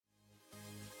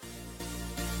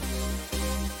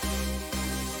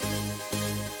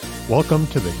Welcome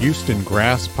to the Houston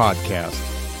Grass Podcast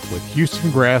with Houston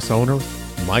Grass owner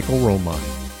Michael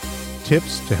Romine.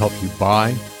 Tips to help you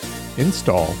buy,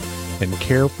 install, and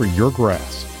care for your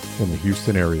grass in the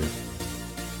Houston area.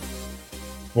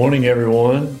 Morning,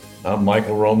 everyone. I'm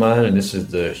Michael Romine, and this is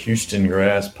the Houston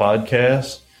Grass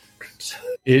Podcast.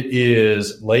 It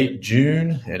is late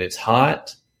June, and it's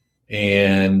hot.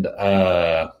 And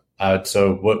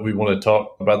so what we want to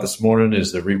talk about this morning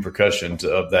is the repercussions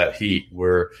of that heat.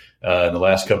 We're in the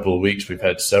last couple of weeks, we've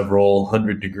had several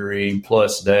 100-degree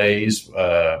plus days,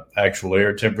 actual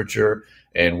air temperature,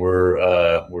 and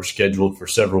we're scheduled for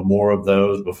several more of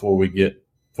those before we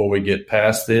get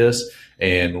past this.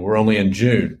 And we're only in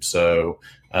June, so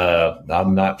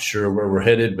I'm not sure where we're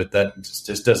headed, but that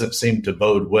just doesn't seem to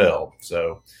bode well.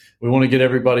 So we want to get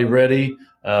everybody ready.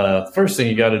 The first thing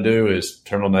you got to do is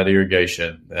turn on that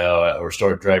irrigation or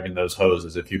start dragging those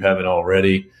hoses if you haven't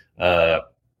already. That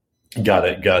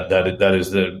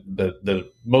is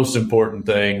the most important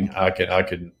thing I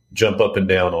can jump up and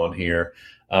down on here.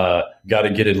 Got to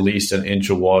get at least an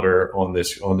inch of water on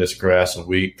this grass a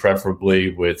week,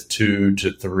 preferably with 2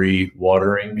 to 3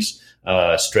 waterings.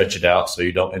 Stretch it out so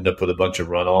you don't end up with a bunch of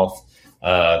runoff.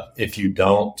 If you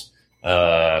don't,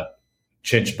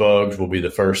 chinch bugs will be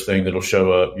the first thing that'll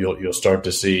show up. You'll start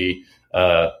to see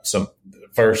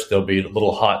first there'll be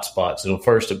little hot spots. It'll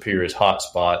first appear as hot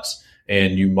spots,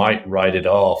 and you might write it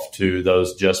off to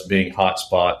those just being hot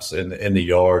spots in the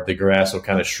yard. The grass will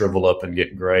kind of shrivel up and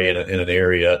get gray in an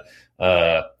area,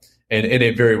 and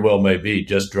it very well may be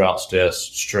just drought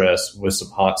stress with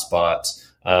some hot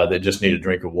spots that just need a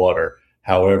drink of water.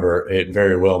 However, it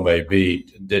very well may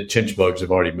be that chinch bugs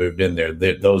have already moved in there.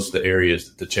 Those are the areas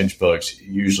that the chinch bugs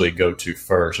usually go to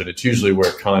first, and it's usually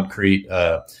where concrete,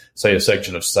 say a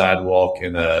section of sidewalk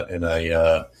in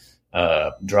a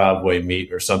driveway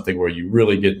meet or something, where you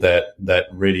really get that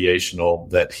radiational,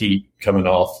 that heat coming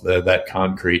off that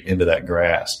concrete into that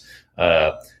grass.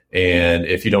 And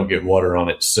if you don't get water on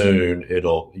it soon,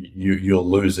 you'll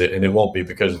lose it, and it won't be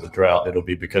because of the drought. It'll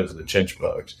be because of the chinch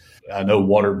bugs. I know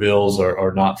water bills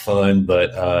are not fun,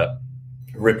 but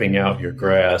ripping out your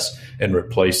grass and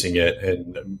replacing it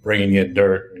and bringing in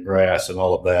dirt and grass and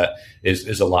all of that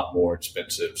is a lot more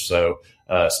expensive. So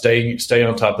stay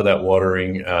on top of that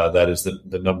watering. That is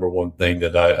the number one thing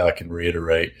that I can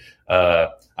reiterate.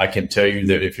 I can tell you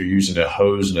that if you're using a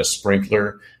hose and a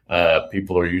sprinkler,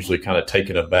 people are usually kind of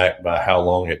taken aback by how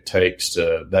long it takes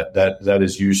to that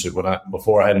is usually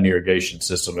before I had an irrigation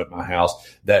system at my house,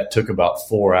 that took about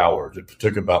 4 hours. It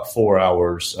took about 4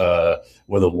 hours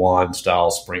with a wand style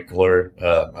sprinkler.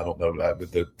 I don't know,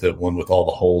 the one with all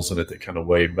the holes in it that kind of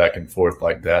wave back and forth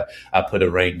like that. I put a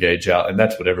rain gauge out, and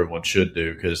that's what everyone should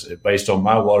do, because based on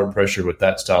my water pressure with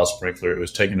that style sprinkler, it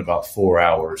was taking about 4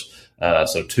 hours.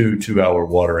 So 2-hour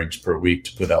waterings per week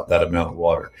to put out that amount of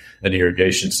water. An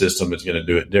irrigation system is going to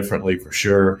do it differently for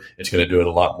sure. It's going to do it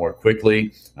a lot more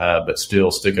quickly, but still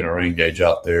sticking a rain gauge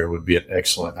out there would be an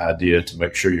excellent idea to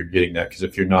make sure you're getting that, because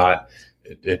if you're not,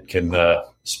 it can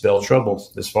spell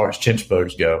trouble as far as chinch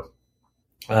bugs go.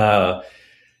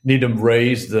 Need to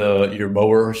raise your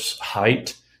mower's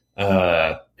height.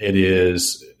 It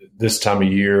is this time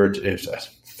of year, it's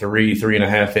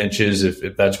 3.5 inches.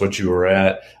 If that's what you were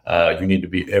at, you need to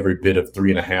be every bit of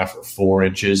 3.5 or 4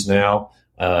 inches now.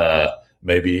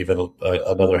 Maybe even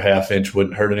another half inch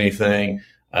wouldn't hurt anything.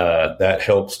 That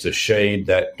helps to shade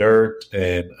that dirt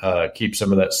and keep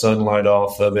some of that sunlight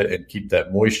off of it and keep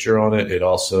that moisture on it. It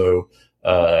also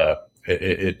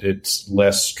it's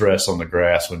less stress on the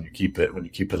grass when you keep it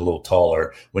a little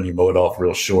taller. When you mow it off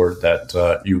real short,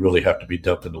 that you really have to be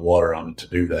dumping the water on it to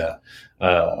do that.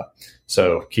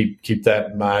 So keep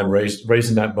that in mind,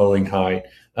 raising that mowing height.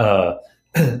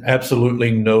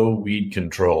 Absolutely no weed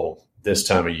control this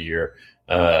time of year.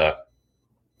 I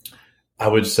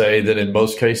would say that in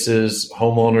most cases,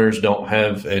 homeowners don't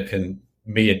have, and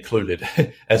me included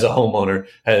as a homeowner,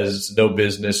 has no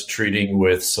business treating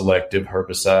with selective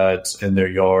herbicides in their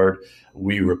yard.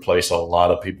 We replace a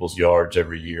lot of people's yards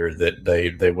every year that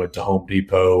they went to Home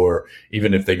Depot, or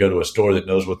even if they go to a store that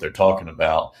knows what they're talking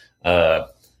about.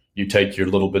 You take your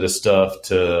little bit of stuff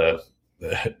to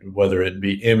whether it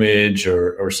be Image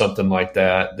or something like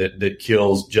that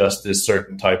kills just this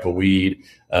certain type of weed.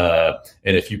 And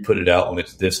if you put it out when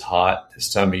it's this hot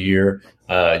this time of year,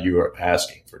 you are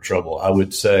asking for trouble. I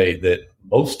would say that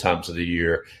most times of the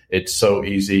year, it's so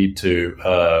easy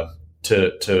to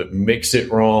mix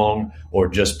it wrong, or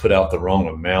just put out the wrong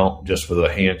amount just with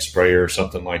a hand sprayer or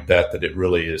something like that it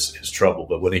really is trouble.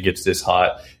 But when it gets this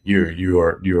hot, you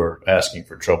are asking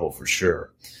for trouble for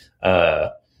sure.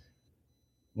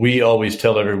 We always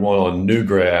tell everyone on new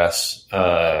grass,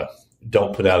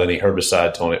 don't put out any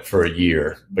herbicides on it for a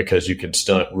year because you can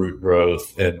stunt root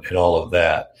growth and all of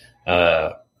that.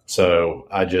 So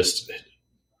I just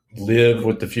live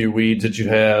with the few weeds that you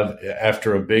have.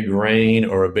 After a big rain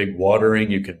or a big watering,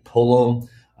 you can pull them.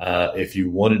 If you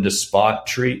wanted to spot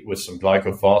treat with some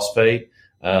glyphosate,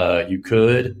 you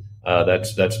could.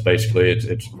 That's basically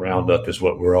it's Roundup is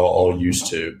what we're all used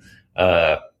to.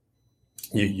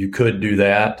 You could do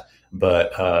that,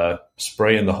 but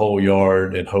spraying the whole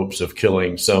yard in hopes of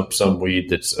killing some weed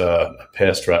that's a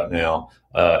pest right now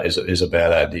is a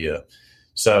bad idea.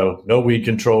 So no weed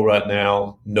control right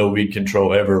now, no weed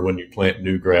control ever when you plant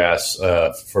new grass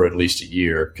for at least a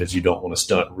year, because you don't want to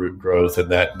stunt root growth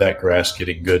and that grass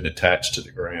getting good and attached to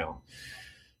the ground.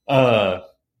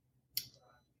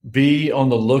 Be on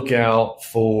the lookout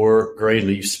for gray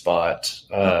leaf spot,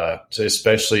 so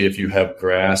especially if you have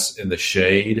grass in the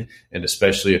shade, and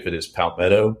especially if it is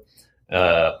palmetto.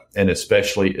 And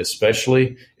especially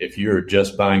if you're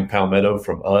just buying palmetto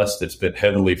from us that's been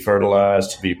heavily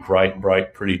fertilized to be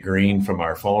bright, pretty green from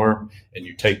our farm, and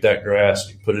you take that grass,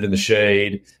 you put it in the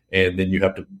shade, and then you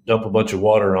have to dump a bunch of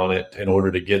water on it in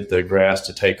order to get the grass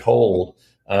to take hold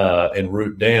and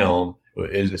root down,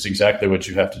 it's exactly what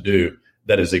you have to do.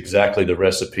 That is exactly the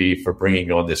recipe for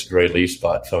bringing on this gray leaf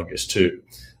spot fungus too.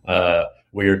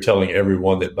 We are telling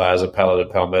everyone that buys a pallet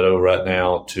of palmetto right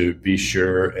now to be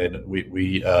sure, and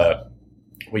we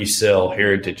sell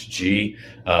Heritage G.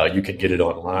 You can get it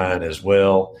online as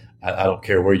well. I don't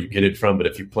care where you get it from, but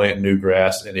if you plant new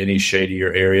grass in any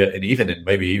shadier area, and even in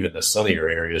maybe even the sunnier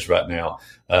areas right now,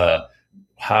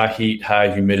 high heat,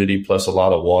 high humidity, plus a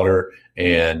lot of water,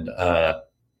 and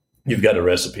you've got a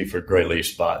recipe for gray leaf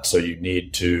spot. So you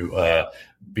need to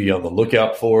be on the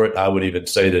lookout for it. I would even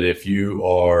say that if you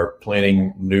are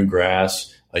planting new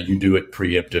grass, you do it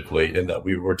preemptively. And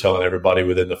we were telling everybody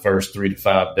within the first 3 to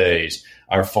 5 days.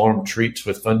 Our farm treats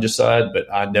with fungicide, but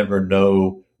I never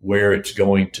know where it's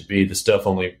going to be. The stuff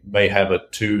only may have a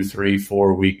 2, 3,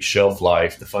 4 week shelf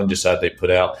life. The fungicide they put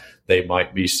out, they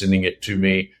might be sending it to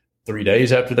me 3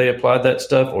 days after they applied that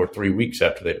stuff or 3 weeks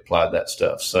after they applied that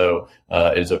stuff. So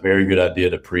it's a very good idea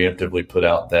to preemptively put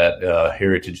out that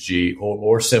Heritage G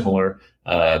or similar.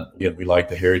 Again, we like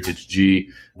the Heritage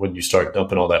G. When you start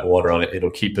dumping all that water on it,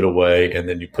 it'll keep it away. And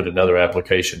then you put another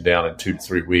application down in 2 to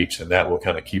 3 weeks, and that will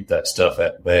kind of keep that stuff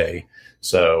at bay.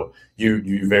 So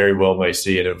you very well may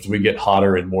see it. As we get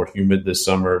hotter and more humid this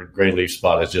summer, gray leaf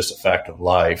spot is just a fact of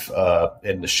life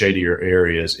in the shadier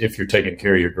areas. If you're taking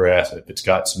care of your grass, if it's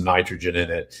got some nitrogen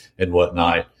in it and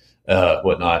whatnot,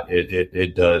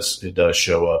 it does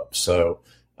show up. So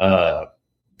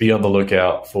be on the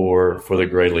lookout for the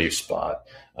gray leaf spot.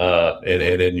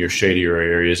 And in your shadier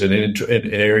areas, and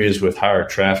in areas with higher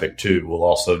traffic too, we'll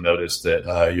also notice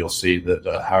that you'll see that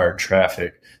higher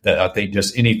traffic. That I think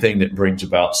just anything that brings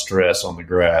about stress on the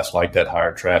grass, like that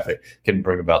higher traffic, can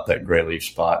bring about that gray leaf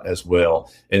spot as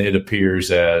well. And it appears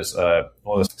as on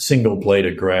a single blade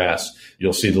of grass,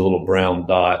 you'll see the little brown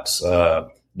dots,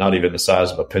 not even the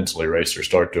size of a pencil eraser,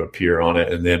 start to appear on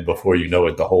it. And then before you know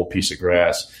it, the whole piece of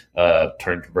grass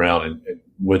turns brown and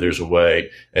withers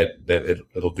away. And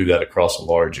it'll do that across a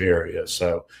large area.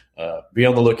 So be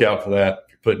on the lookout for that.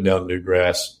 If you're putting down new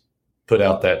grass, put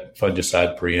out that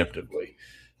fungicide preemptively.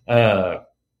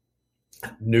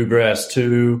 New grass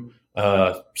too.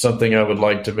 Something I would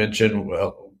like to mention.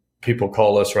 Well, people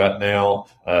call us right now.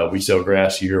 We sell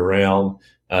grass year round.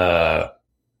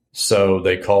 So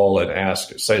they call and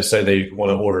ask, say they want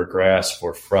to order grass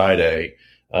for Friday.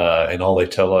 And all they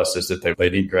tell us is that they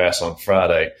need grass on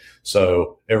Friday.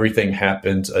 So everything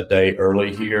happens a day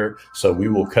early here. So we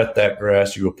will cut that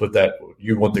grass. You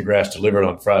want the grass delivered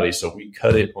on Friday. So we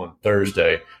cut it on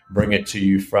Thursday, bring it to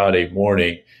you Friday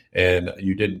morning. And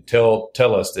you didn't tell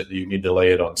us that you need to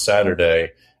lay it on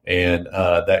Saturday. And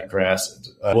that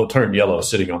grass will turn yellow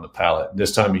sitting on the pallet.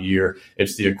 This time of year,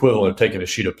 it's the equivalent of taking a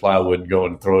sheet of plywood and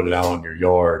going and throwing it out on your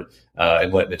yard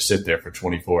and letting it sit there for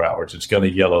 24 hours. It's going to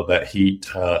yellow. That heat,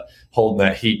 holding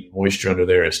that heat and moisture under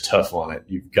there is tough on it.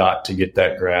 You've got to get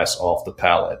that grass off the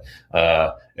pallet.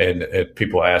 And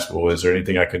people ask, well, is there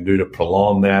anything I can do to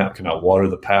prolong that? Can I water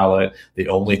the pallet? The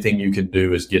only thing you can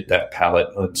do is get that pallet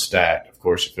unstacked. Of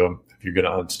course, if you're going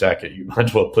to unstack it, you might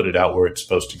as well put it out where it's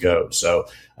supposed to go. So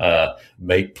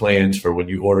make plans for when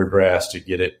you order grass to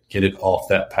get it off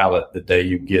that pallet the day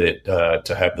you get it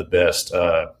to have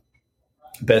the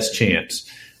best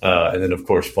chance. And then, of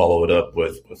course, follow it up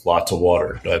with lots of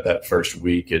water. That first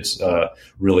week is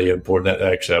really important.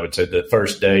 Actually, I would say the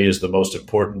first day is the most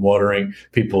important watering.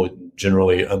 People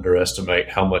generally underestimate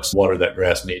how much water that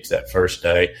grass needs that first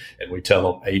day. And we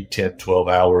tell them 8, 10, 12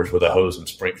 hours with a hose and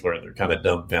sprinkler, and they're kind of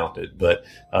dumbfounded. But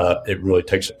it really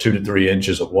takes 2 to 3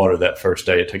 inches of water that first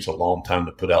day. It takes a long time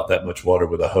to put out that much water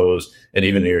with a hose and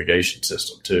even an irrigation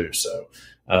system too. So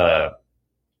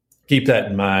keep that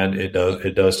in mind. It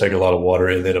does take a lot of water.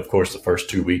 And then, of course, the first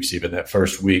 2 weeks, even that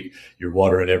first week, you're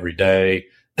watering every day.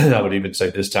 I would even say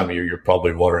this time of year, you're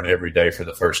probably watering every day for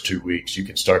the first 2 weeks. You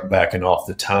can start backing off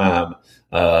the time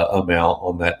amount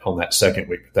on that second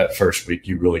week. But that first week,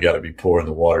 you really got to be pouring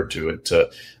the water to it.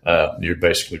 You're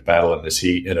basically battling this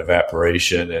heat and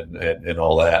evaporation and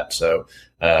all that. So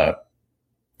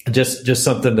just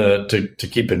something to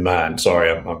keep in mind.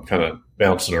 Sorry, I'm kind of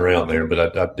bouncing around there,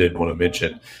 but I did want to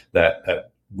mention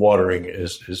that watering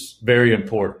is very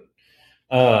important.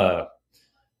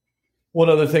 One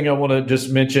other thing I want to just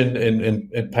mention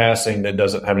in passing that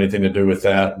doesn't have anything to do with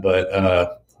that,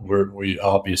 but we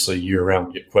obviously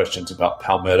year-round get questions about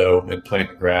palmetto and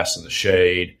planting grass in the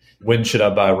shade. When should I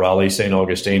buy Raleigh St.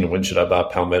 Augustine and when should I buy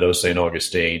Palmetto St.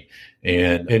 Augustine?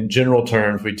 And in general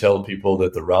terms, we tell people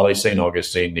that the Raleigh St.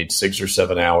 Augustine needs 6 or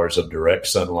 7 hours of direct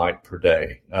sunlight per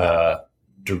day.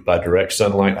 By direct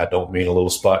sunlight, I don't mean a little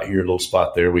spot here, a little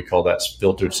spot there. We call that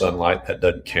filtered sunlight. That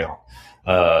doesn't count.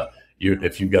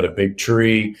 If you've got a big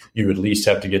tree, you at least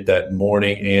have to get that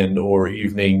morning and or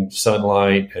evening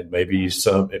sunlight, and maybe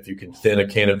if you can thin a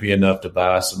canopy enough to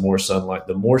buy some more sunlight.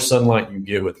 The more sunlight you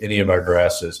get with any of our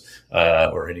grasses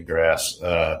or any grass,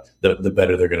 the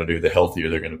better they're going to do, the healthier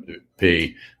they're going to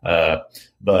be.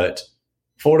 But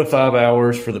 4 to 5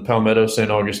 hours for the Palmetto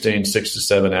St. Augustine, 6 to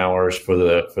 7 hours for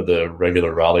the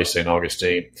regular Raleigh St.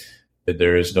 Augustine.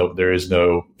 There is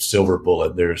no silver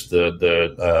bullet. There's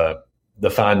the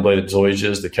fine-bladed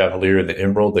zoysias, the cavalier and the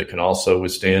emerald, that can also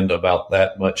withstand about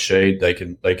that much shade. They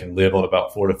can live on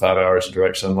about 4 to 5 hours of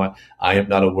direct sunlight. I am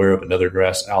not aware of another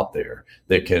grass out there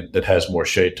that has more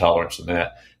shade tolerance than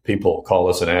that. People call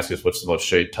us and ask us what's the most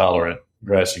shade tolerant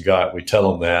grass you got. We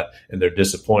tell them that, and they're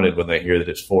disappointed when they hear that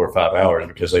it's 4 or 5 hours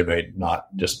because they may not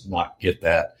get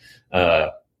that.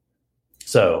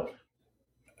 So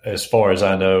as far as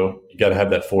I know, you got to have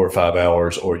that 4 or 5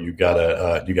 hours, or you got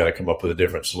to come up with a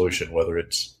different solution, whether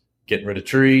it's getting rid of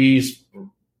trees,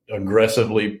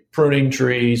 aggressively pruning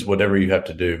trees, whatever you have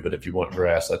to do. But if you want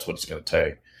grass, that's what it's going to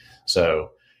take.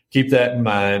 So keep that in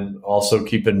mind. Also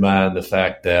keep in mind the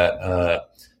fact that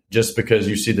just because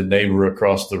you see the neighbor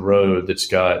across the road that's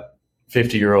got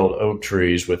 50-year-old oak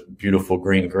trees with beautiful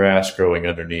green grass growing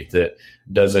underneath it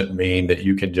doesn't mean that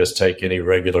you can just take any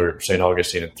regular St.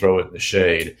 Augustine and throw it in the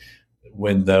shade.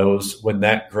 When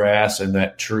that grass and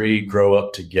that tree grow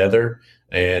up together,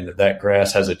 and that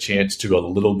grass has a chance to a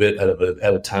little bit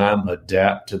at a time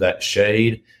adapt to that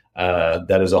shade,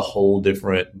 that is a whole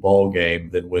different ball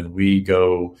game than when we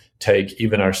go take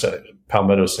even our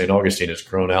Palmetto St. Augustine is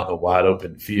grown out in a wide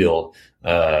open field.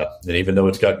 And even though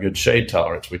it's got good shade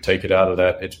tolerance, we take it out of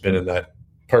that. It's been in that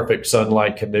perfect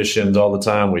sunlight conditions all the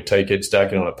time. We take it,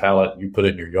 stack it on a pallet, and you put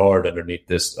it in your yard underneath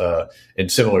this in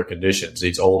similar conditions,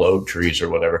 these old oak trees or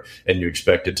whatever, and you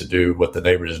expect it to do what the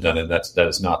neighbors have done, and that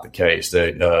is not the case.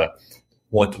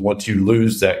 Once you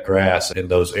lose that grass in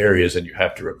those areas and you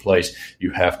have to replace,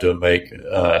 you have to make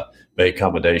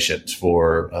accommodations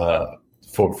for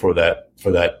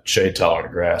that shade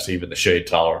tolerant grass, even the shade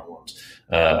tolerant ones.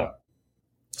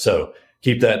 So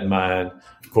keep that in mind.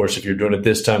 Of course, if you're doing it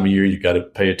this time of year, you've got to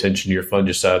pay attention to your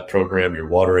fungicide program, your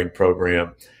watering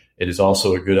program. It is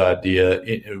also a good idea,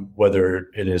 whether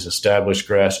it is established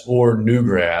grass or new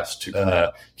grass,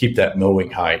 to keep that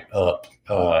mowing height up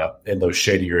in those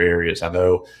shadier areas. I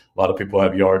know a lot of people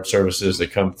have yard services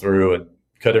that come through and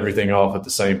cut everything off at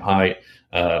the same height.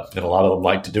 And a lot of them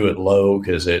like to do it low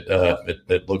because it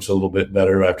looks a little bit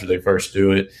better after they first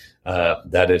do it.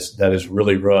 That is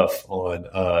really rough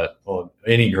on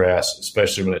any grass,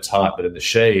 especially when it's hot. But in the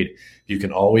shade, you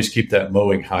can always keep that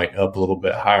mowing height up a little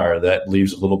bit higher. That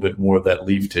leaves a little bit more of that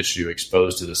leaf tissue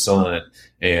exposed to the sun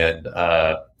and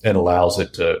allows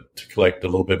it to collect a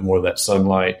little bit more of that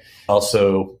sunlight.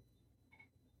 Also,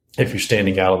 if you're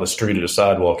standing out on the street or the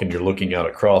sidewalk and you're looking out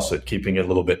across it, keeping it a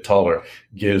little bit taller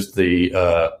gives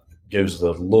the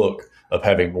look of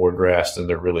having more grass than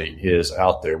there really is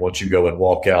out there. Once you go and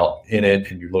walk out in it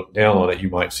and you look down on it, you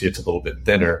might see it's a little bit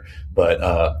thinner,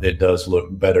 but it does look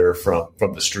better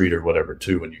from the street or whatever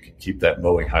too, when you can keep that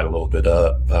mowing height a little bit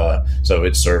up. So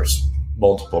it serves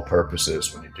multiple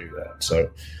purposes when you do that. So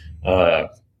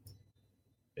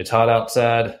it's hot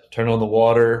outside, turn on the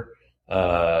water.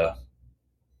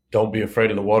 Don't be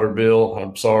afraid of the water bill.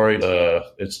 I'm sorry.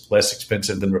 It's less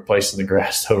expensive than replacing the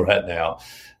grass though right now.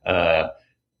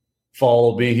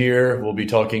 Fall will be here. We'll be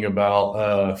talking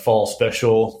about fall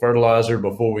special fertilizer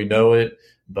before we know it.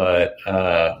 But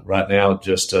right now,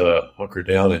 just hunker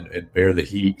down and bear the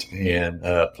heat. And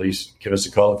please give us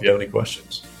a call if you have any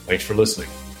questions. Thanks for listening.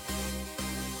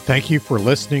 Thank you for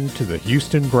listening to the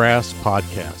Houston Grass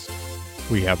Podcast.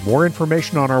 We have more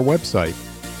information on our website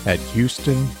at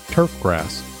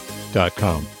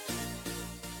houstonturfgrass.com.